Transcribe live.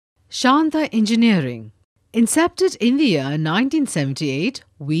Shanta Engineering. Incepted in the year 1978,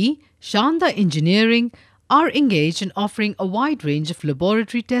 we, Shanta Engineering, are engaged in offering a wide range of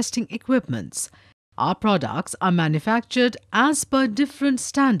laboratory testing equipments. Our products are manufactured as per different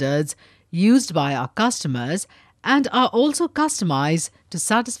standards used by our customers and are also customized to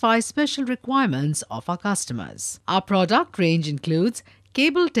satisfy special requirements of our customers. Our product range includes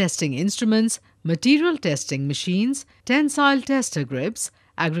cable testing instruments, material testing machines, tensile tester grips,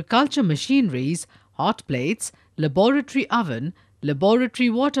 agriculture machineries, hot plates, laboratory oven, laboratory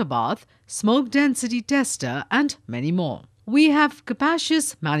water bath, smoke density tester, and many more. We have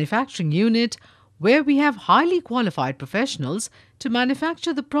capacious manufacturing unit where we have highly qualified professionals to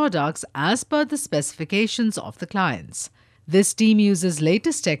manufacture the products as per the specifications of the clients. This team uses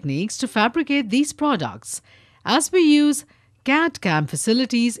latest techniques to fabricate these products. As we use CAD/CAM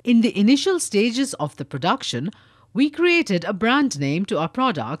facilities in the initial stages of the production, we created a brand name to our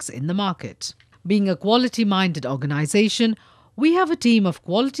products in the market. Being a quality-minded organization, we have a team of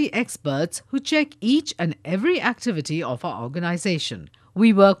quality experts who check each and every activity of our organization.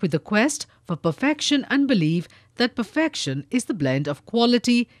 We work with the quest for perfection and believe that perfection is the blend of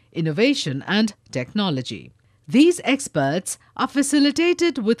quality, innovation, and technology. These experts are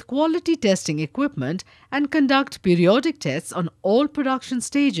facilitated with quality testing equipment and conduct periodic tests on all production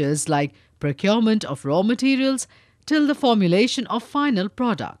stages like procurement of raw materials till the formulation of final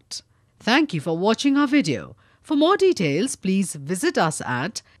product. Thank you for watching our video. For more details, please visit us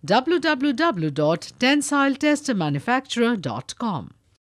at www.tensiletestermanufacturer.com.